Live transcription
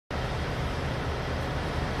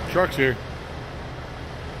Truck's here.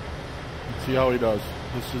 Let's see how he does.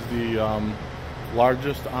 This is the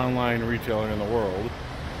largest online retailer in the world,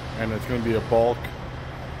 and it's going to be a bulk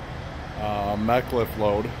mech lift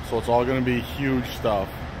load, so it's all going to be huge stuff,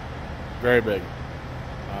 very big.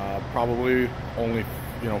 Probably only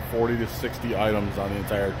 40 to 60 items on the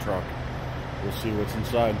entire truck. We'll see what's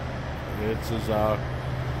inside.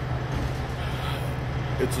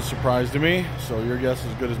 It's a surprise to me, so your guess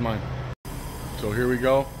is as good as mine. So here we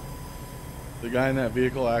go. The guy in that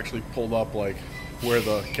vehicle actually pulled up like where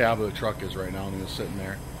the cab of the truck is right now, and he was sitting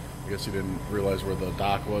there. I guess he didn't realize where the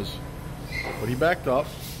dock was, but he backed up.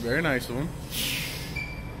 Very nice of him.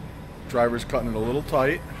 Driver's cutting it a little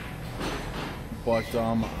tight, but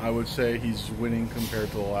I would say he's winning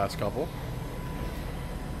compared to the last couple.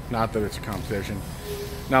 Not that it's a competition.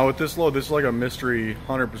 Now with this load, this is like a mystery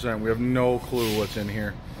 100%. We have no clue what's in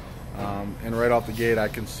here. And right off the gate, I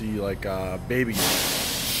can see like baby gates.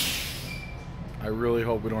 I really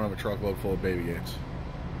hope we don't have a truckload full of baby gates.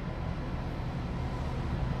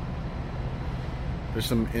 There's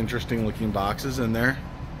some interesting looking boxes in there.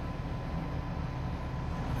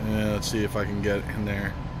 And let's see if I can get in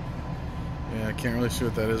there. Yeah, I can't really see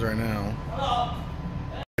what that is right now.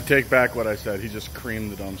 I take back what I said. He just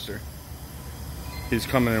creamed the dumpster. He's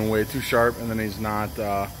coming in way too sharp, and then he's not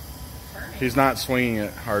swinging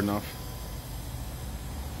it hard enough.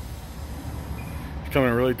 He's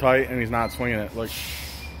coming really tight, and he's not swinging it like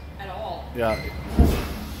at all. Yeah.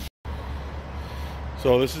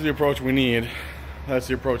 So this is the approach we need. That's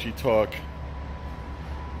the approach he took.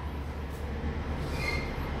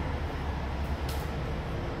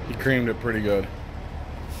 He creamed it pretty good.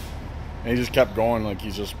 And he just kept going like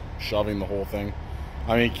he's just shoving the whole thing.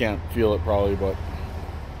 I mean, he can't feel it probably, but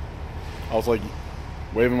I was like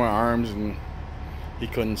waving my arms and he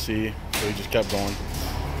couldn't see, so he just kept going.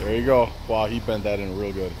 There you go. Wow, he bent that in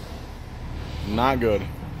real good. Not good.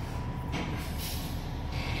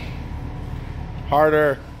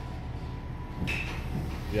 Harder.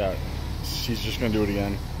 Yeah, he's just gonna do it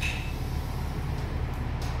again.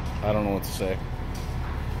 I don't know what to say.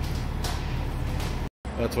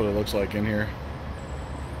 That's what it looks like in here.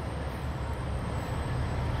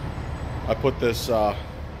 I put this,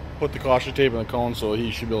 put the caution tape in the cone so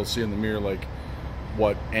he should be able to see in the mirror like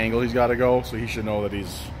what angle he's got to go, so he should know that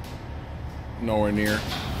he's nowhere near.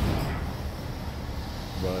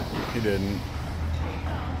 But he didn't.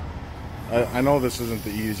 I know this isn't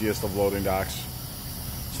the easiest of loading docks.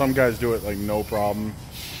 Some guys do it like no problem.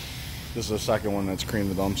 This is the second one that's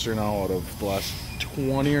creamed the dumpster now out of the last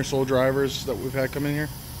 20 or so drivers that we've had come in here.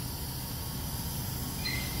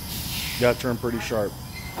 Got turned pretty sharp.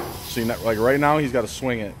 See, like right now he's got to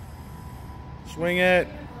swing it. Swing it.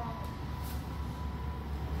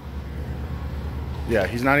 Yeah,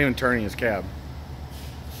 he's not even turning his cab.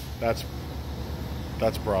 That's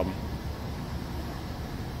a problem.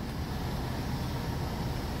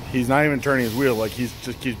 He's not even turning his wheel, like he's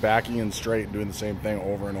just keeps backing in straight and doing the same thing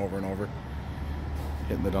over and over and over.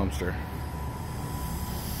 Hitting the dumpster.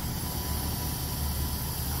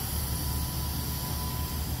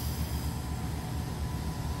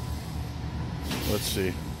 Let's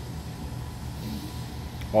see.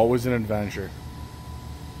 Always an adventure.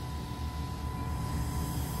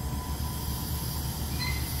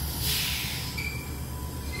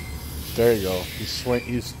 There you go.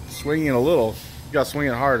 He's swinging a little. You got to swing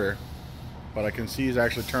it harder. But I can see he's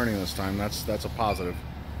actually turning this time. That's a positive.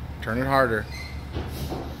 Turn it harder.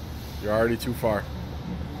 You're already too far.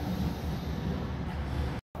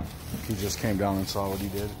 He just came down and saw what he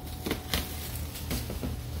did.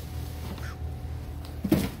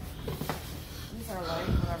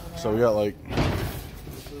 So we got like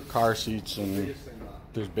car seats and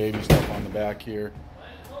there's baby stuff on the back here.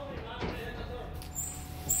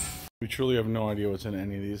 We truly have no idea what's in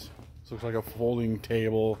any of these. This looks like a folding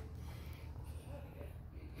table.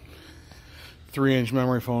 3-inch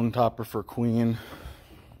memory foam topper for Queen.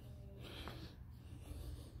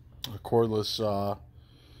 A cordless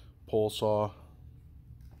pole saw.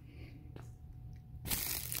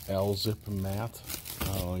 L-zip mat. I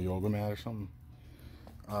don't know, yoga mat or something.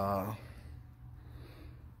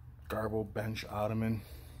 Garbo bench ottoman.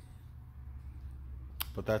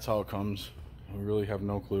 But that's how it comes. We really have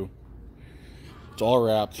no clue. It's all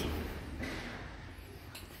wrapped.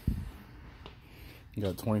 You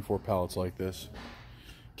got 24 pallets like this.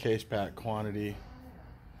 Case pack quantity.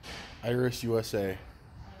 Iris USA.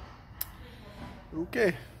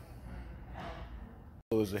 Okay.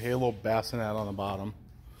 So there's a Halo bassinet on the bottom.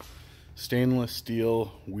 Stainless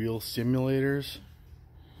steel wheel simulators.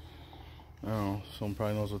 I don't know, someone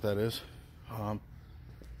probably knows what that is.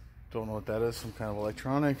 Don't know what that is. Some kind of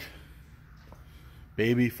electronic.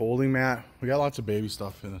 Baby folding mat. We got lots of baby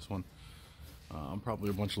stuff in this one. Probably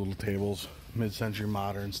a bunch of little tables. Mid-century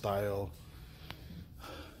modern style.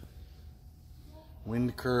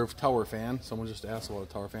 Wind curve tower fan. Someone just asked about a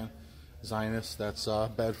tower fan. Zionist. That's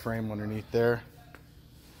bed frame underneath there.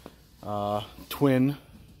 Twin.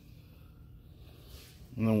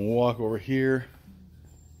 And then we'll walk over here.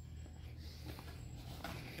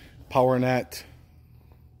 Power net.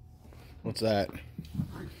 What's that?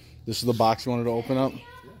 This is the box you wanted to open up?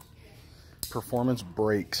 Performance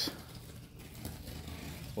brakes.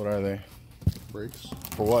 What are they? Brakes?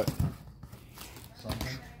 For what?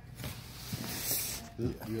 Something.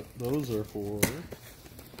 Yeah, those are for...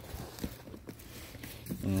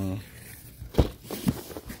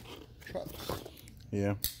 trucks.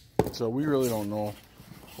 Yeah. So we really don't know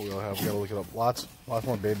what we'll have. We gotta look it up. Lots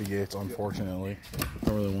more baby gates, unfortunately.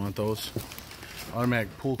 Don't really want those.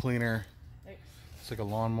 Automatic pool cleaner. It's like a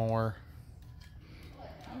lawnmower.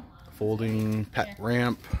 Folding pet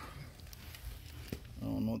ramp. I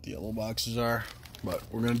don't know what the yellow boxes are, but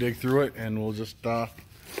we're gonna dig through it and we'll just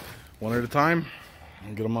one at a time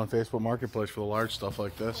and get them on Facebook Marketplace for the large stuff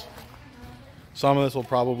like this. Some of this will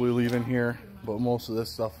probably leave in here, but most of this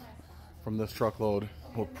stuff from this truckload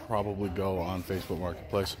will probably go on Facebook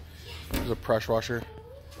Marketplace. There's a pressure washer.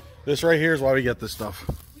 This right here is why we get this stuff.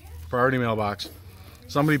 Priority mailbox.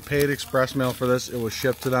 Somebody paid express mail for this. It was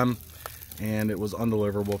shipped to them and it was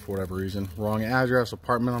undeliverable for whatever reason. Wrong address,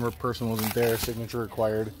 apartment number, person wasn't there, signature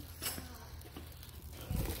required.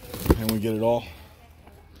 And we get it all.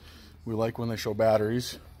 We like when they show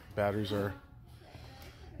batteries. Batteries are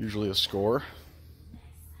usually a score.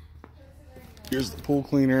 Here's the pool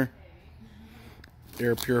cleaner.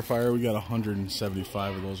 Air purifier. We got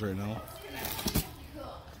 175 of those right now.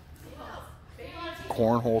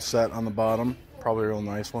 Cornhole set on the bottom. Probably a real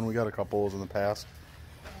nice one. We got a couple of those in the past.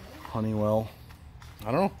 Honeywell.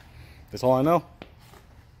 I don't know. That's all I know.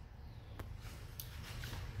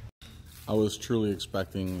 I was truly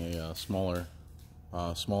expecting a smaller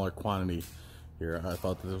quantity here. I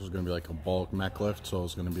thought that this was going to be like a bulk mech lift, so it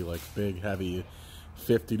was going to be like big, heavy,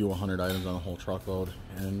 50 to 100 items on the whole truckload,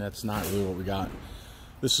 and that's not really what we got.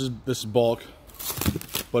 This is bulk,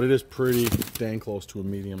 but it is pretty dang close to a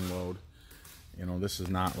medium load. You know, this is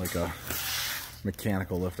not like a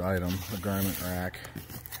mechanical lift item, a garment rack.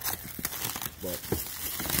 But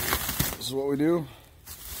this is what we do.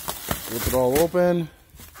 Rip it all open.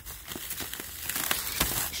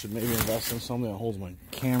 Should maybe invest in something that holds my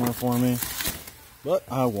camera for me, but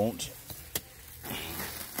I won't.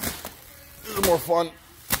 This is more fun.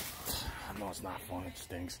 No, it's not fun. It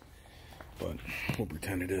stinks, but we'll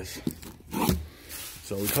pretend it is.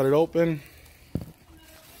 So we cut it open.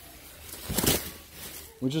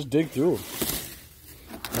 We just dig through.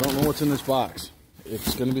 I don't know what's in this box.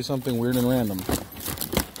 It's going to be something weird and random.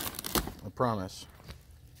 I promise.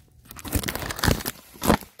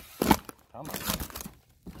 Come on.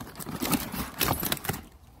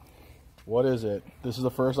 What is it? This is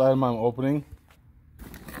the first item I'm opening.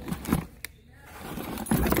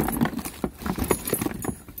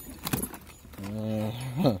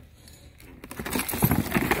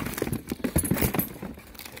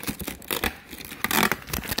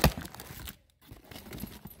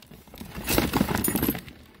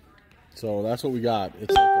 So that's what we got.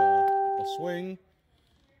 It's like a swing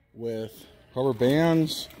with rubber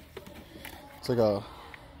bands. It's like a,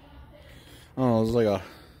 I don't know, it's like a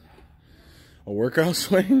workout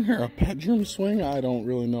swing or a bedroom swing. I don't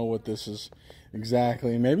really know what this is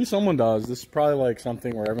exactly. Maybe someone does. This is probably like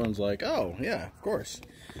something where everyone's like, oh yeah, of course.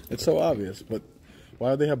 It's so obvious. But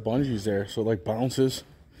why would they have bungees there? So it like bounces.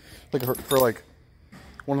 Like for like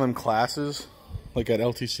one of them classes, like at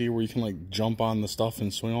LTC where you can like jump on the stuff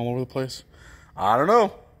and swing all over the place. I don't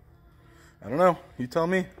know. I don't know. You tell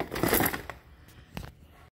me. So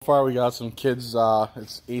far we got some kids,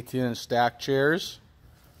 it's 18-inch stack chairs.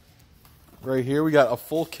 Right here we got a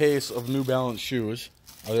full case of New Balance shoes.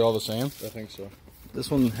 Are they all the same? I think so. This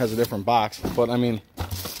one has a different box, but I mean,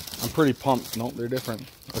 I'm pretty pumped. Nope, they're different.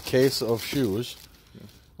 A case of shoes. Yeah.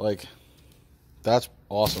 Like, that's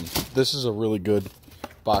awesome. This is a really good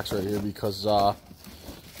box right here because,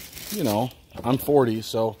 you know, I'm 40,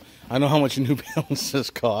 so I know how much New Balances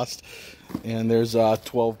cost. And there's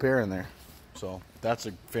 12 pair in there. So that's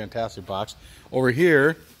a fantastic box. Over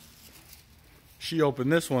here, she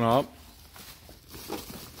opened this one up.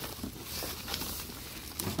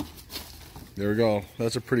 There we go.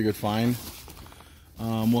 That's a pretty good find.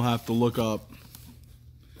 We'll have to look up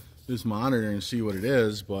this monitor and see what it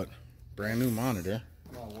is, but brand new monitor.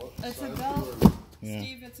 It's a Dell. Yeah.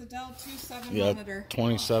 Steve, it's a Dell 2.7 Yeah, monitor.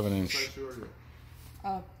 27 inch.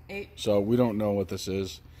 8. So we don't know what this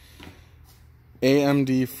is.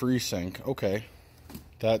 AMD FreeSync. Okay.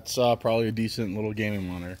 That's probably a decent little gaming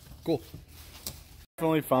monitor. Cool.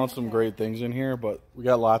 Definitely found some great things in here, but we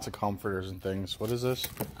got lots of comforters and things. What is this?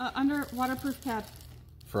 Under waterproof pad.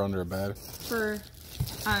 For under a bed? For,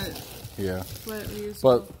 yeah. what we use.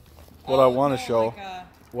 But what I want to show, like,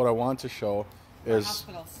 what I want to show is,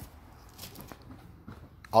 hospitals.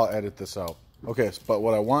 I'll edit this out. Okay, but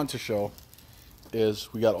what I want to show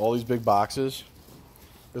is we got all these big boxes.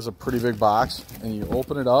 This is a pretty big box, and you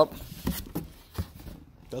open it up.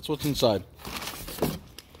 That's what's inside.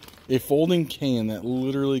 A folding cane that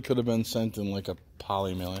literally could have been sent in like a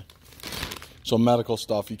poly mailer. So medical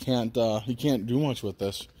stuff, you can't do much with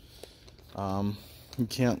this. You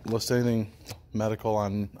can't list anything medical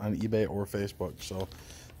on eBay or Facebook. So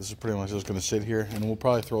this is pretty much just going to sit here, and we'll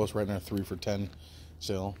probably throw this right in our 3 for $10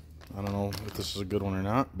 sale. I don't know if this is a good one or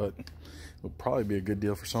not, but it'll probably be a good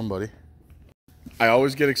deal for somebody. I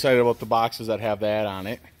always get excited about the boxes that have that on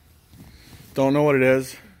it. Don't know what it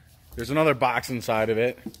is. There's another box inside of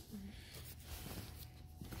it.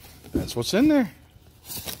 That's what's in there.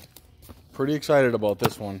 Pretty excited about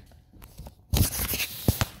this one.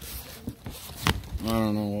 I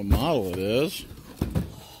don't know what model it is.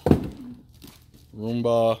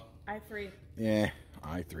 Roomba. i3. Yeah,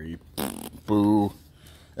 i3. Boo.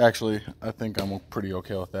 Actually, I think I'm pretty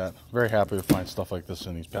okay with that. Very happy to find stuff like this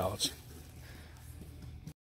in these pallets.